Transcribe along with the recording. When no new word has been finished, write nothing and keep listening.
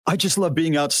I just love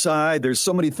being outside. There's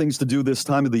so many things to do this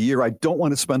time of the year. I don't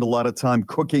want to spend a lot of time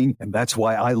cooking, and that's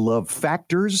why I love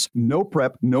Factor's no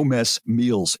prep, no mess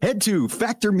meals. Head to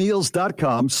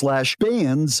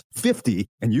factormeals.com/bands50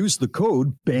 and use the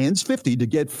code bands50 to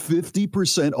get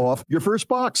 50% off your first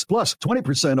box, plus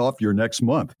 20% off your next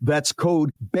month. That's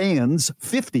code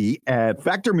bands50 at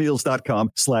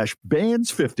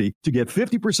factormeals.com/bands50 to get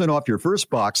 50% off your first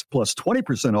box, plus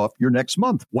 20% off your next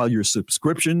month while your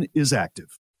subscription is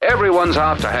active. Everyone's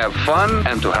out to have fun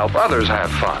and to help others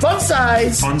have fun. Fun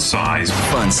size. Fun size.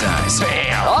 Fun size.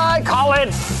 I call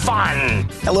it fun.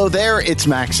 Hello there, it's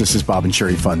Max. This is Bob and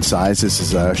Sherry Fun Size. This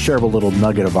is a share of a little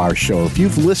nugget of our show. If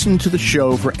you've listened to the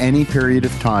show for any period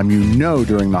of time, you know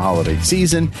during the holiday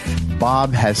season,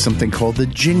 Bob has something called the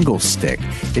jingle stick.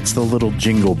 It's the little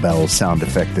jingle bell sound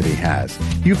effect that he has.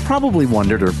 You've probably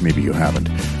wondered, or maybe you haven't,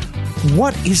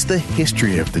 what is the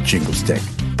history of the jingle stick?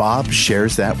 Bob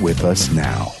shares that with us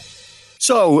now.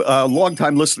 So,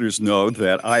 longtime listeners know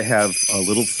that I have a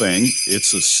little thing.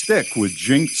 It's a stick with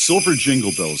silver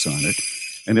jingle bells on it,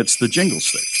 and it's the jingle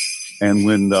stick. And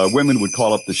when women would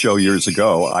call up the show years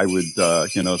ago, I would,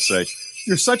 say,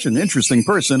 "You're such an interesting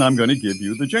person, I'm going to give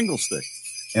you the jingle stick."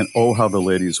 And oh, how the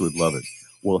ladies would love it.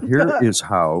 Well, here is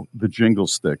how the jingle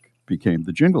stick became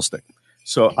the jingle stick.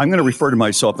 So I'm going to refer to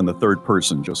myself in the third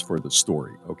person just for the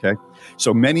story, okay?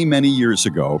 So many, many years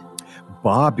ago,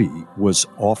 Bobby was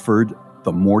offered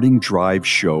the morning drive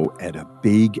show at a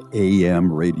big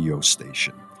AM radio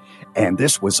station. And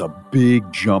this was a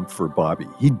big jump for Bobby.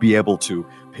 He'd be able to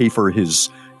pay for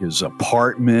his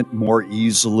apartment more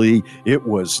easily. It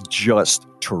was just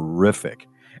terrific.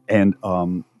 And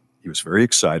he was very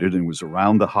excited, and it was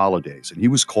around the holidays. And he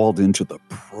was called into the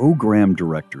program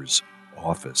director's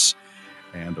office.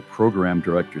 And the program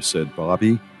director said,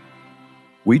 "Bobby,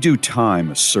 we do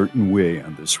time a certain way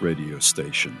on this radio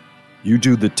station. You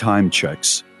do the time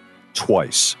checks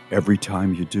twice every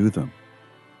time you do them."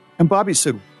 And Bobby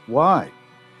said, "Why?"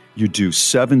 "You do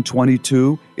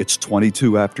 7:22, it's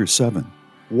 22 after 7.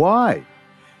 "Why?"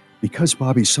 "Because,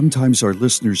 Bobby, sometimes our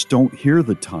listeners don't hear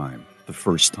the time the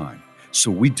first time,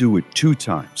 so we do it 2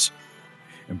 times.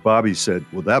 And Bobby said,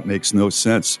 "Well, that makes no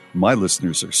sense. My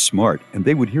listeners are smart, and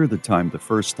they would hear the time the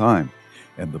first time."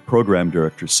 And the program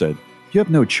director said, "You have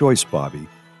no choice, Bobby.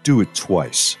 Do it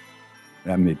twice."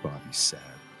 That made Bobby sad.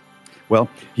 Well,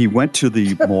 he went to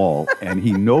the mall, and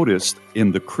he noticed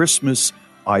in the Christmas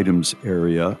items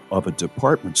area of a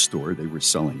department store, they were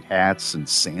selling hats and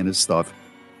Santa stuff,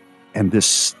 and this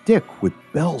stick with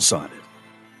bells on it.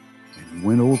 And he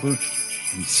went over, and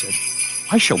he said,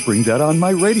 "I shall bring that on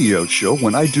my radio show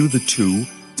when I do the 2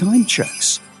 time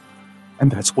checks." And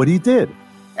that's what he did.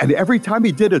 And every time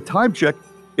he did a time check,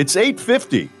 it's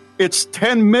 8:50. It's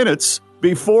 10 minutes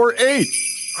before 8.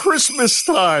 Christmas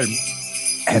time.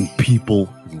 And people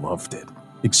loved it.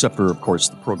 Except for, of course,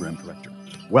 the program director.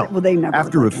 Well, they never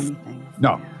after anything.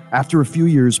 No. After a few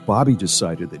years, Bobby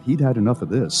decided that he'd had enough of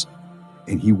this.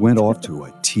 And he went off to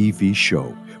a TV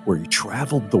show where he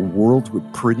traveled the world with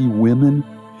pretty women.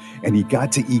 And he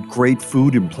got to eat great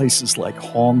food in places like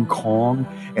Hong Kong.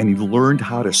 And he learned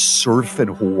how to surf in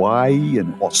Hawaii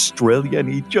and Australia. And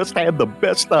he just had the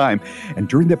best time. And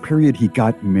during that period, he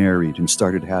got married and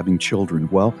started having children.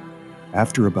 Well,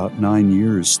 after about 9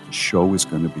 years, the show was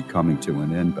going to be coming to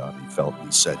an end, Bobby felt.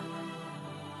 He said,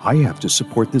 "I have to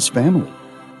support this family.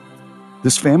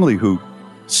 This family who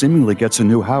seemingly gets a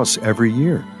new house every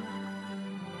year.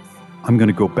 I'm going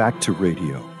to go back to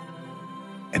radio."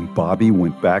 And Bobby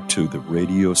went back to the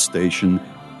radio station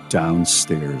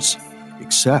downstairs,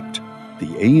 except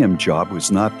the AM job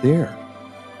was not there,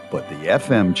 but the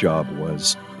FM job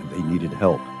was, and they needed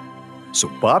help. So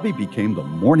Bobby became the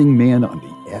morning man on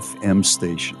the FM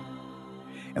station.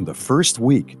 And the first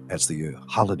week, as the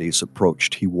holidays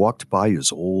approached, he walked by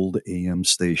his old AM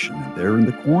station, and there in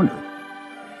the corner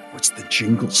was the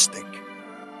jingle stick.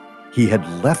 He had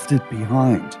left it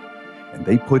behind, and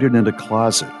they put it in a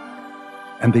closet.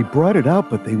 And they brought it out,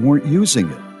 but they weren't using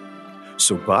it.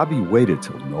 So Bobby waited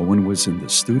till no one was in the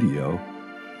studio,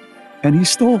 and he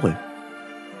stole it.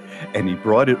 And he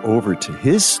brought it over to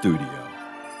his studio.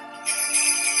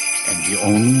 And he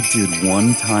only did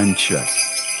 1 time check.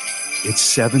 It's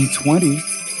 7:20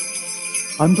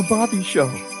 on the Bobby Show.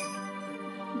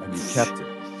 And he kept it.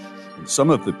 And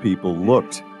some of the people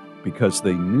looked because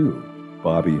they knew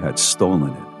Bobby had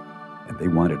stolen it, and they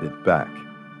wanted it back.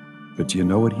 But do you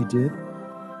know what he did?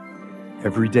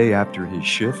 Every day after his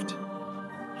shift,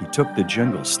 he took the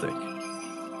jingle stick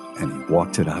and he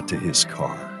walked it out to his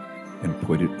car and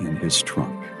put it in his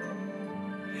trunk.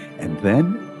 And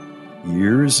then,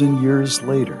 years and years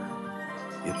later,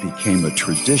 it became a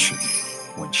tradition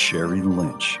when Sherry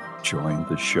Lynch joined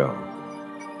the show.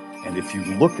 And if you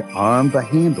look on the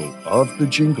handle of the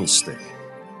jingle stick,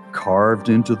 carved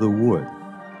into the wood,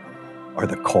 are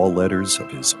the call letters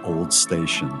of his old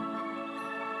station.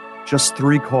 Just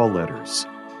 3 call letters,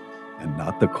 and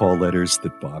not the call letters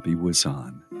that Bobby was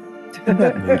on. And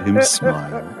that made him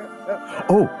smile.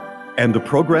 Oh, and the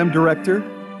program director?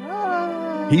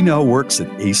 He now works at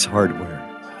Ace Hardware.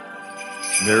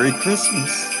 Merry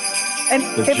Christmas. And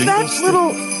The if jingle that stick little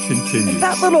continues. if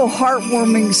that little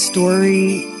heartwarming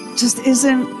story just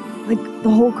isn't like the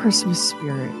whole Christmas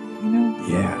spirit, you know?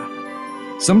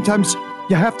 Yeah. Sometimes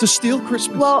you have to steal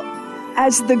Christmas. Well,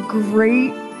 as the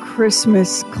great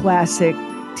Christmas classic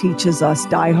teaches us,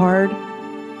 Die Hard,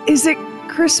 is it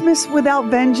Christmas without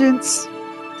vengeance?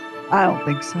 I don't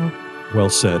think so. Well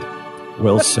said.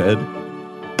 Well said.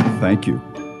 Thank you.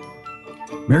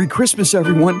 Merry Christmas,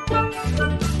 everyone.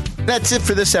 That's it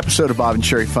for this episode of Bob and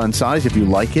Sherry Fun Size. If you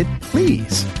like it,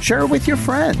 please share it with your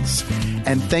friends.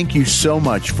 And thank you so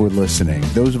much for listening.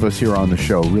 Those of us here on the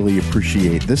show really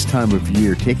appreciate this time of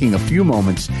year taking a few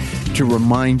moments to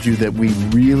remind you that we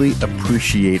really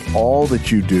appreciate all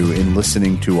that you do in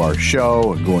listening to our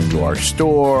show and going to our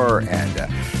store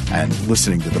and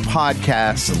listening to the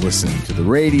podcast and listening to the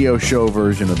radio show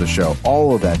version of the show,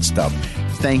 all of that stuff.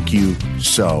 Thank you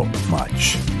so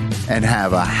much. And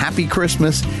have a happy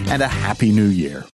Christmas and a happy New Year.